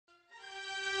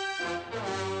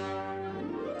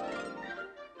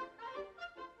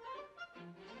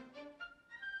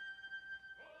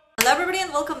Hello everybody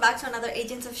and welcome back to another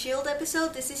Agents of S.H.I.E.L.D.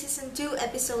 episode. This is season 2,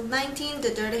 episode 19, The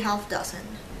Dirty Half Dozen.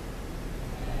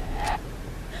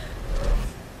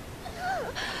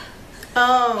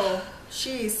 Oh,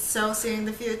 she's so seeing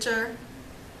the future.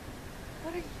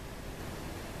 What are you?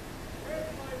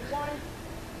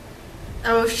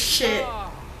 Oh shit.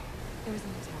 There was an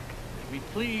attack. Can we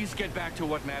please get back to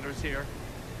what matters here?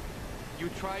 You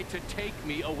tried to take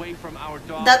me away from our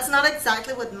dog. That's not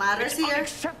exactly what matters here.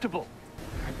 Unacceptable.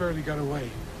 I barely got away.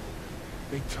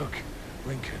 They took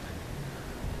Lincoln.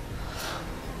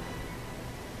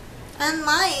 And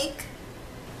Mike.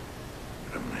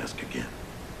 But I'm gonna ask again.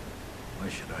 Why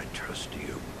should I trust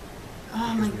you?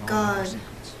 Oh my god.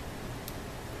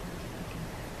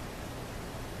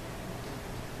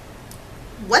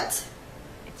 What?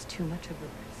 It's too much of a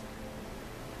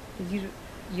risk.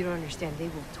 You don't understand. They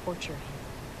will torture him.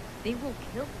 They will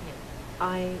kill him.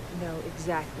 I know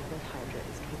exactly what Hydra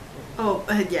is capable of.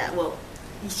 Oh, yeah, well,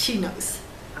 she knows.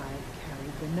 I carry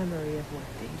the memory of what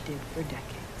they did for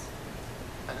decades.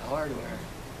 And hardware.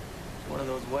 It's one of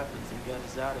those weapons that got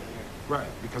us out of here. Right,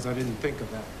 because I didn't think of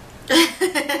that.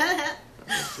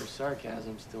 Mr.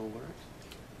 Sarcasm still works.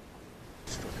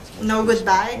 No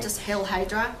goodbye, just hail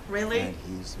Hydra, really? And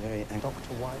he's very angry.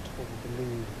 Dr. Whitehall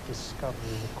believed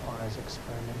discovery requires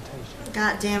experimentation.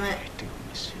 God damn it. I do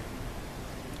miss you.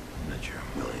 I'm not sure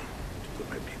I'm willing to put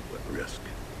my people at risk.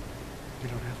 You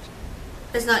don't have to.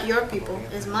 It's not your people,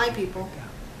 it's my people.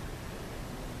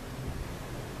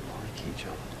 Like each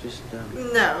other. Just,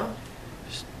 No.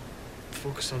 just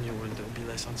focus on your window and be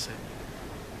less unsettled.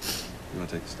 You want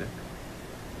to take the stick?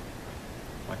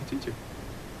 I can teach you.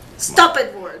 Stop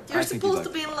it, Ward. You're I think you'd supposed to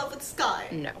like be in love with Sky.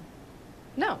 No.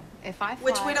 No. If I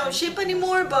Which we don't ship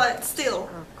anymore, but still.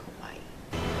 Or Kauai.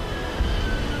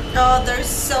 Oh, they're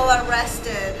so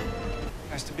arrested.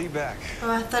 Nice to be back. Oh,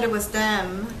 I thought it was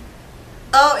them.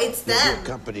 Oh, it's You'll be them.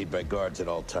 accompanied by guards at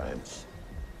all times.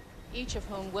 Each of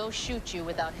whom will shoot you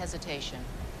without hesitation.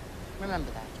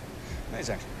 Remember that. He's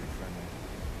actually pretty friendly.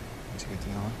 Once you get to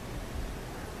know him.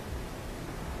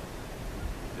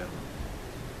 Yeah.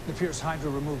 It appears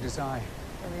Hydra removed his eye.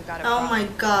 When we've got a Oh my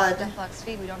god. Clock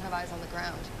speed, we don't have eyes on the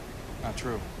ground. Not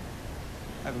true.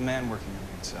 I have a man working on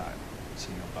the inside.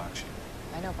 Senor Bakshi.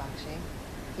 I know Bakshi.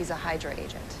 He's a Hydra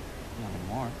agent. Not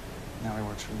anymore. Now he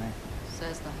works for me.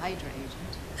 Says the Hydra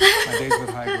agent. My days with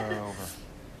Hydra are over.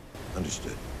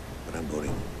 Understood. But I'm voting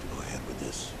to go ahead with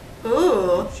this.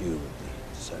 Ooh. It's you with the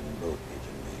deciding vote,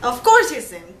 Agent May. Of course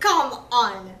he's in. Come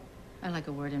on. I'd like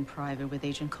a word in private with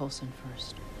Agent Coulson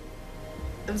first.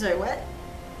 I'm sorry, what?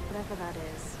 Whatever that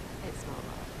is, it's not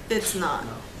love. It's not.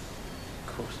 No. Of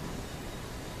course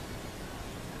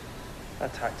not. I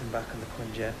attacked him back on the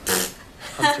Quinjet.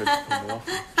 Hunter to pull me off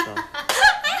him, so.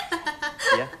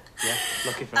 Yeah,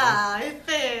 lucky for him. Ah, it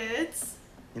fits.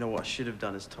 You know what I should have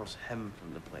done is toss him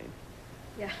from the plane.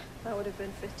 Yeah, that would have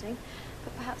been fitting.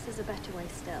 But perhaps there's a better way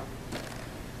still.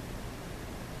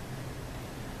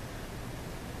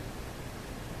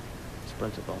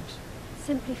 Splinter bombs.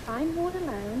 Simply find one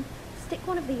alone, stick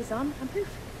one of these on, and poof,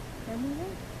 then we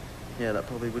win. Yeah, that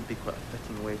probably would be quite a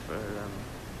fitting way for,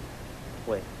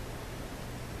 wait.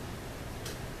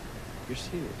 You're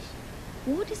serious?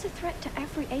 Ward is a threat to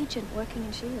every agent working in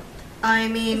S.H.I.E.L.D. I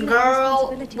mean, Isn't it our girl,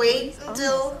 responsibility to wait at least arm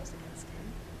until... ourselves against him?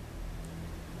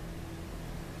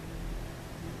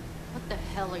 What the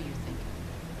hell are you thinking?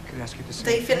 I could ask you the same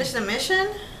They thing. finished the mission?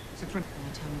 Since when? Can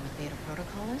you tell me what Theta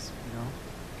Protocol is? No,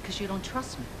 Because you don't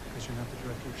trust me. because you're not the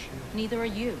director of S.H.I.E.L.D. Neither are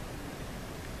you.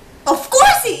 Of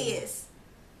course he is!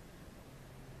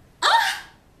 Ah!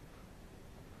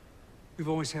 We've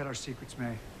always had our secrets,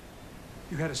 May.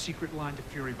 You had a secret line to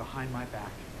Fury behind my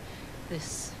back.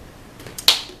 This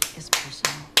is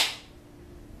personal.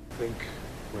 I think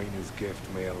Raina's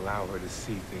gift may allow her to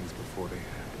see things before they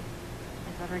happen.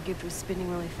 I thought our gift was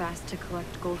spinning really fast to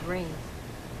collect gold rings.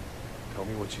 Tell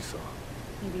me what you saw.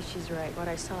 Maybe she's right. What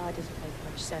I saw doesn't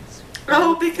make much sense.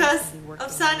 Oh, because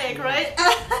of Sonic, right?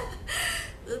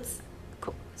 Oops.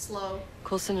 Cool. Slow.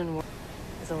 Coulson and Ward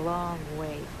is a long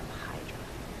way from Hydra.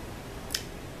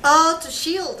 Oh, to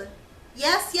S.H.I.E.L.D.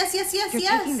 Yes. You're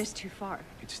taking this too far.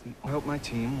 I just need to help my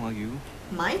team while you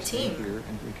My stay team? here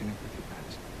and reconnect with your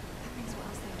past. That means what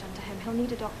else they've done to him. He'll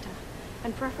need a doctor.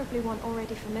 And preferably one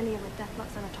already familiar with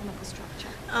Deathlock's anatomical structure.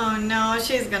 Oh no,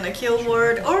 she's gonna kill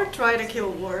Ward or try to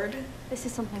kill Ward. This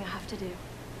is something I have to do.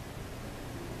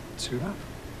 Suit up.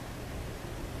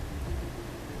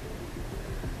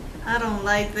 I don't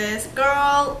like this.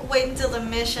 Girl, wait until the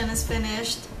mission is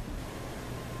finished.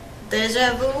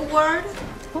 Deja vu Ward?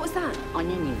 What was that? On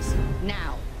your knees.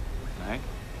 Now. Meg?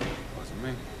 Wasn't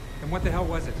me. Then what the hell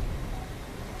was it?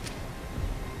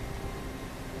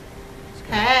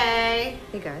 Hey.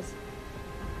 Hey, guys.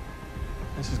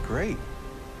 This is great.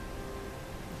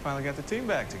 We finally got the team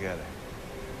back together.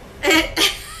 Ward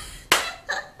is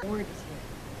here. I don't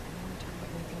want to talk about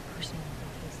anything personal in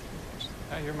case he hears.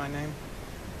 I hear my name.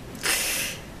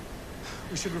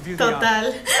 We should review the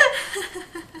Total.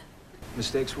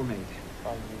 Mistakes were made.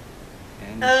 Are you?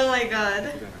 And Oh my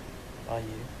god. Are you?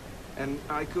 And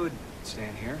I could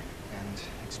stand here and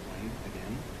explain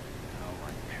again how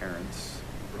my parents,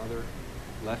 brother,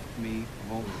 left me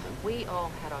vulnerable. We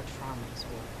all had our traumas,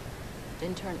 Ruth.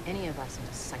 Didn't turn any of us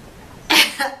into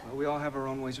psychopaths. Well, we all have our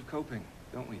own ways of coping,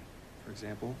 don't we? For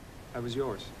example, I was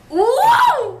yours.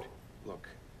 Woo! Look,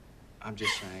 I'm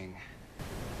just saying,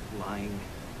 lying,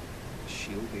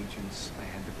 shield agents I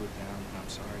had to put down, and I'm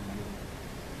sorry,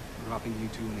 dropping you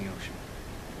two in the ocean.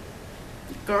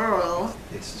 Girl,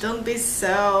 This don't be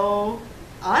so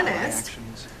my honest.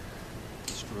 actions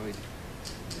destroyed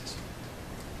this.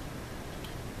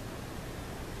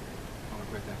 I'll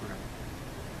regret that forever.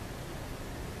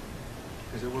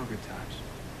 Because there were good times.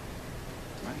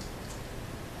 Right?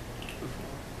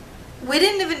 Before. We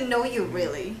didn't even know you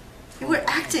really. You were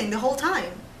acting the whole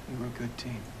time. We were a good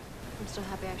team. I'm still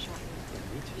happy I shot you.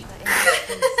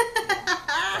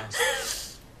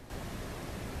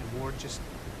 And Ward, just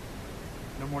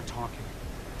no more talking.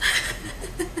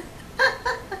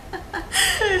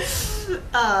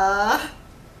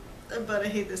 But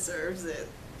he deserves it.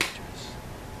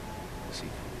 See,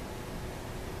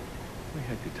 we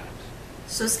had good times.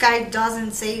 So Sky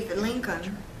doesn't save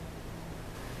Lincoln.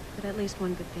 But at least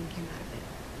one good thing came out of it.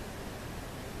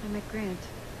 I met Grant.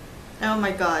 Oh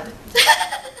my god.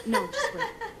 No, just wait.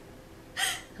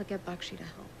 He'll get Bakshi to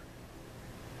help.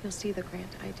 You'll see the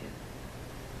Grant I do.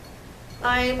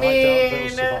 I doubt they'll mean...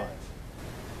 survive.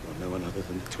 Well, no one other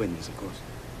than the twins, of course.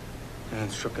 And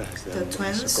Strucker has their The own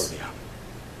twins? Sokovia.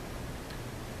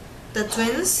 The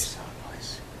twins?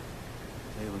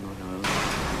 They were not our own.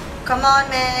 Come on,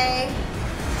 May.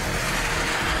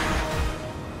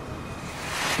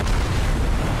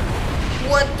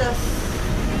 What the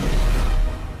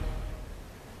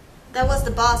That was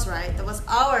the boss, right? That was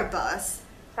our boss.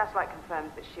 Satellite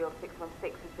confirms that Shield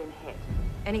 616 has been hit.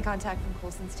 Any contact from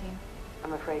Coulson's team?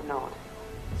 I'm afraid not.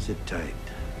 Sit tight.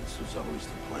 This was always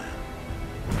the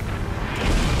plan.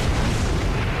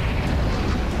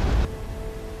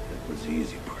 That was the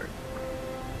easy part.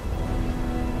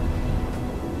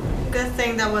 Good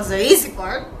thing that was the easy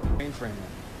part. Mainframe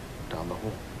down the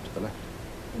hall to the left.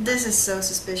 This is so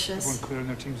suspicious. Everyone clear on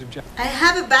their team's objective. I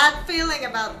have a bad feeling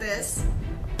about this.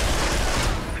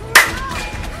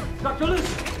 Dr.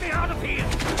 Luce, get me out of here!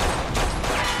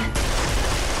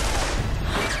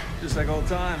 Just like old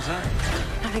times, huh?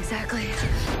 Not exactly.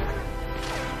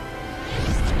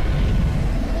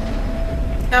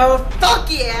 Oh,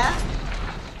 fuck yeah!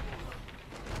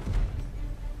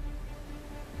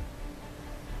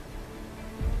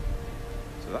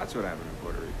 So that's what happened in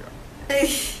Puerto Rico. I'm The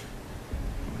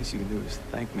least you can do is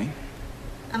thank me.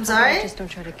 sorry? Just don't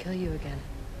try to kill you again.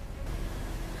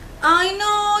 I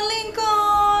know,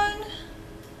 Lincoln!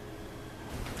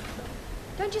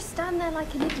 Don't just stand there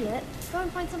like an idiot. Go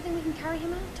and find something we can carry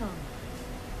him out on.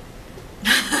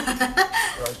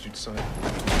 Surprised you'd say.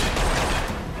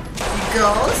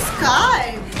 Go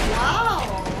Sky!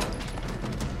 Wow!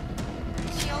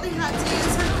 She only had to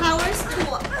use her powers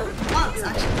once,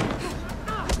 actually.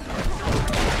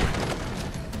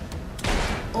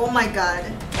 Oh my god.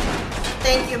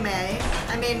 Thank you, May.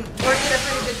 I mean, Ward did a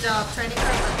pretty good job training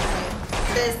her, but May.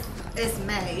 This is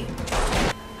May.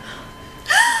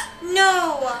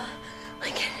 No!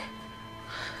 I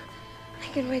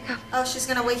can wake up. Oh, she's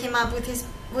gonna wake him up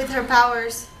with her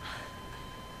powers.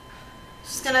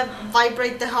 She's gonna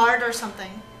vibrate the heart or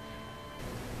something.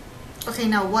 Okay,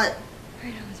 now what?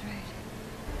 Rita was right.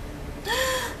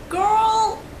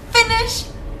 Girl, finish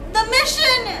the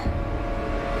mission!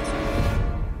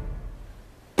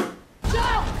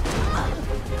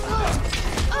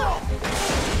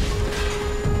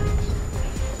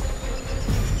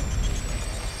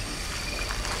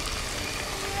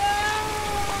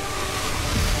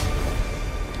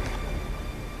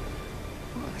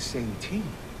 We're on the same team.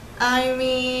 I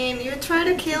mean, you try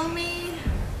to kill me?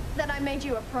 Then I made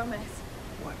you a promise.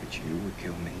 Why, but you would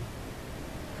kill me.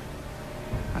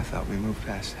 I thought we moved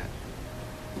past that.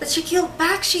 But she killed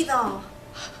Bakshi though.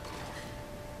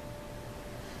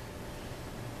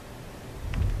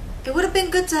 It would have been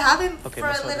good to have him Okay, for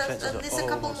missile a little, defenses at are least a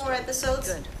couple almost more done.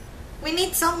 episodes. Good. We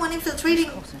need someone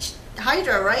infiltrating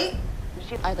Hydra, right?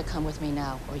 Either come with me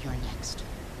now or you're next.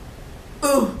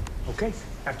 Ooh. Okay.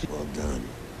 After. Well done,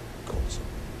 Colson.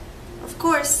 Of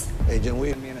course. Agent,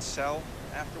 we me in a cell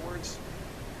afterwards?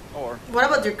 Or What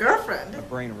about your girlfriend? my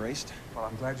brain erased? Well,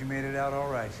 I'm glad you made it out all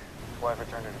right. Wife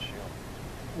returned her to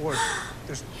S.H.I.E.L.D. Ward,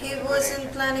 there's. He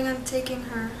wasn't planning on taking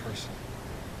her Person.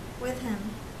 with him.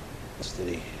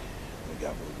 Custody. We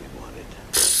got what we wanted.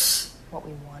 What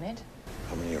we wanted?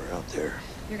 How many are out there?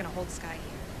 You're gonna hold Sky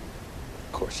here.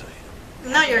 Of course I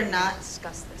am. No, you're not.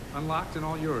 Discuss this. Unlocked and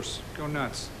all yours. Go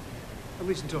nuts. At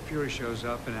least until Fury shows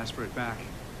up and asks for it back.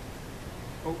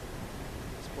 Oh.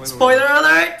 Spoiler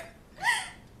alert!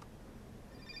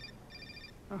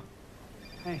 Oh.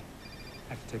 Hey. I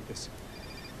have to take this.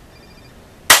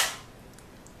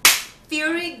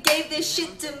 Fury gave this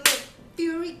shit to me.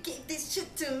 Fury gave this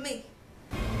shit to me.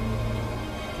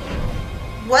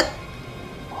 What?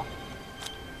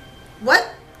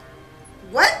 What?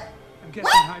 What? I'm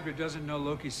guessing Hydra doesn't know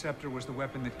Loki's scepter was the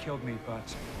weapon that killed me,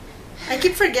 but... I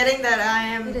keep forgetting that I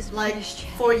am like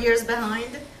 4 years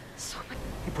behind.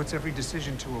 He puts every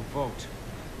decision to a vote.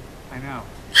 I know.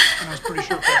 And I was pretty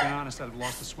sure, if I'd been honest, I'd have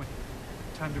lost the swing.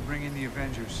 Time to bring in the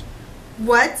Avengers.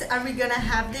 What? Are we gonna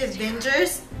have the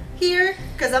Avengers here?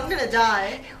 Because I'm gonna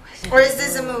die. Or is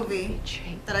this a movie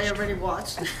that I already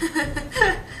watched?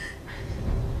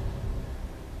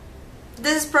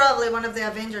 This is probably one of the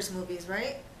Avengers movies,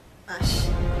 right? Gosh.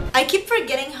 I keep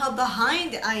forgetting how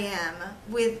behind I am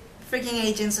with freaking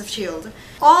Agents of S.H.I.E.L.D.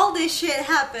 All this shit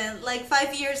happened like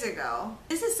 5 years ago.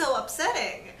 This is so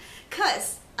upsetting.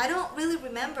 Cause I don't really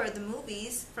remember the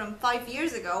movies from 5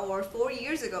 years ago or 4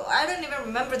 years ago. I don't even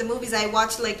remember the movies I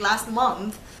watched like last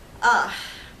month.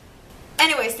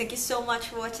 Anyways, thank you so much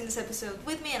for watching this episode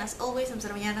with me. And as always, I'm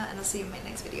Sora, Miyano, and I'll see you in my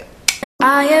next video.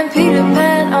 I am Peter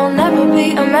Pan, I'll never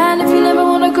be a man if you never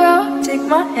wanna grow. Take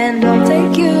my hand, I'll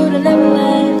take you to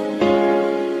Neverland.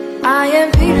 I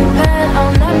am Peter Pan.